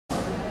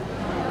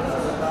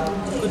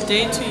Good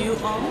day to you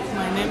all.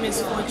 My name is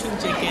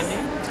Jegede.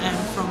 I'm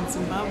from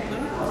Zimbabwe,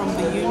 from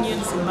the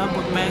Union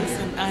Zimbabwe Banks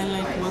and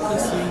Allied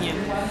Workers Union.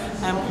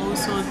 I'm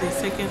also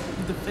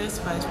the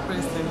first vice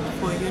president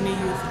for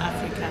Youth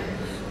Africa.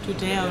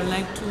 Today I would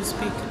like to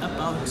speak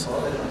about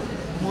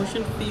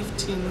Motion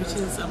 15, which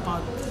is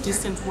about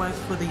decent work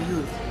for the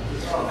youth.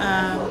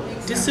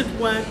 Decent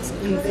work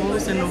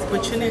involves an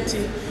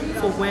opportunity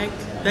for work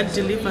that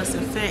delivers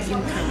a fair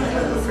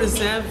income,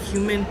 preserves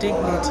human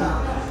dignity,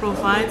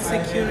 provides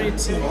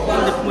security in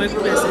the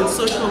workplace and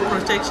social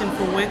protection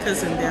for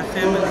workers and their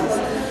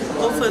families,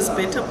 offers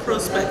better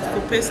prospects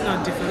for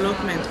personal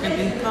development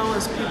and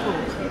empowers people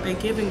by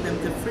giving them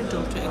the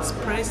freedom to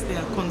express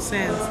their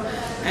concerns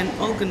and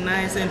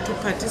organize and to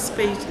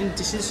participate in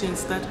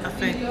decisions that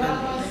affect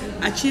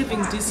them.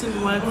 Achieving decent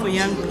work for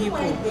young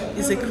people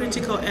is a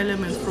critical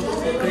element for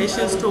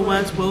progression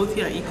towards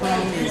wealthier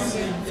economies,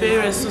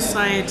 fairer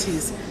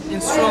societies,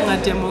 and stronger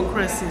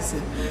democracies.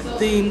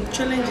 The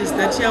challenges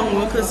that young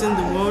workers in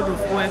the world of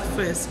work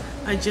face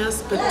are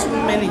just but too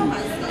many,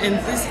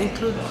 and these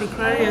include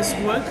precarious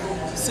work,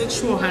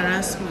 sexual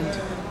harassment,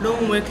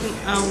 long working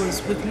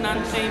hours with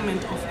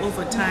non-payment of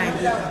overtime,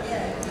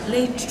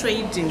 late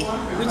trading,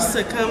 which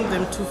succumb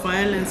them to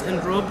violence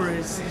and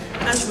robberies,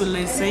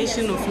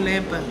 casualization of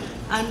labor,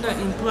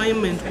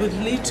 underemployment with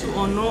little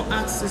or no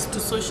access to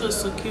social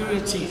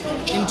security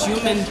and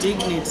human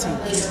dignity.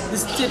 The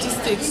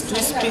statistics do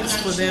speak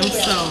for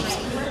themselves,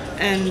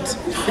 and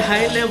the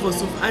high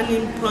levels of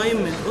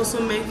unemployment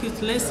also make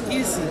it less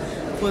easy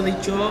for the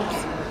jobs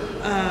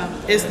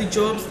as the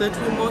jobs that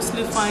we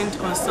mostly find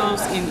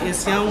ourselves in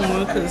as young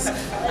workers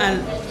are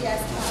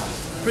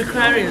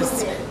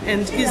precarious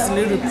and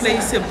easily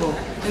replaceable,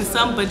 and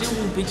somebody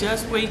will be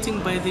just waiting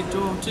by the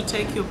door to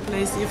take your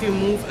place if you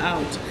move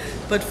out.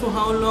 But for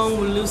how long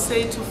will you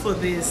settle for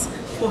this?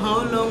 For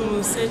how long will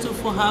you settle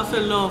for half a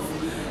loaf?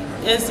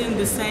 As in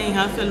the saying,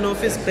 half a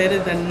loaf is better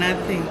than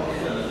nothing.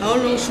 How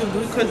long should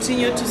we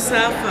continue to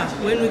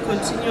suffer when we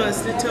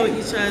continuously tell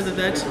each other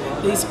that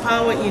there is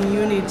power in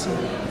unity,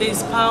 there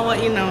is power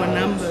in our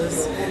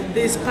numbers,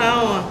 there is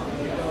power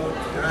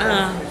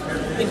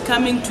in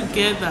coming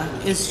together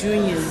as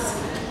unions?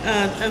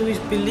 And we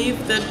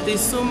believe that there's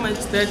so much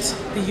that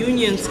the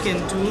unions can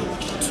do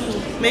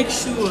to make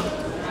sure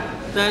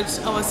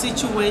that our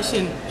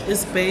situation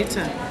is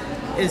better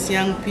as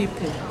young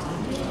people.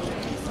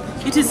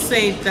 It is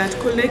said that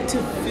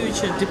collective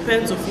future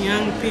depends on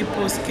young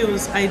people's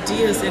skills,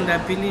 ideas and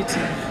ability,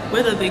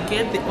 whether they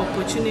get the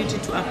opportunity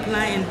to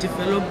apply and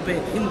develop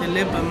in the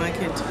labor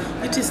market.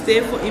 It is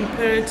therefore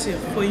imperative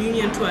for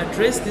union to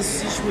address this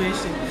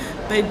situation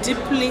by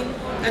deeply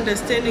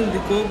understanding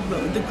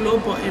the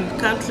global and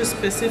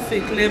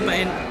country-specific labor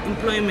and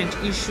employment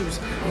issues,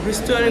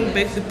 restoring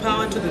back the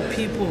power to the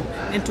people,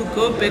 and to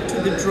go back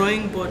to the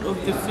drawing board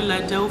of the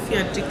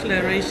Philadelphia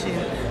Declaration,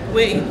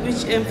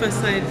 which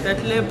emphasized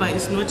that labor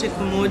is not a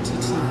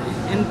commodity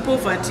and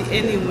poverty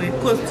anywhere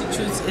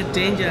constitutes a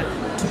danger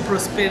to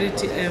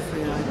prosperity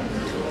everywhere.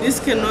 This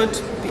cannot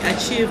be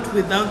achieved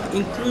without the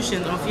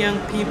inclusion of young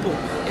people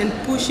and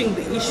pushing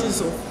the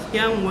issues of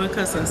young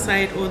workers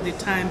aside all the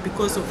time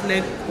because of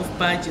lack of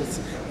budgets.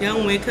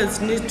 Young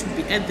workers need to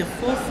be at the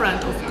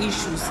forefront of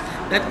issues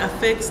that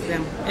affects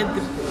them at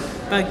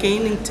the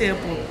bargaining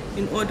table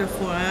in order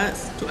for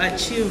us to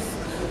achieve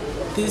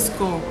this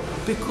goal,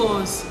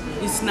 because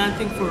it's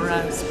nothing for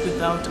us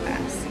without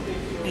us.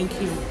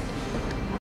 Thank you.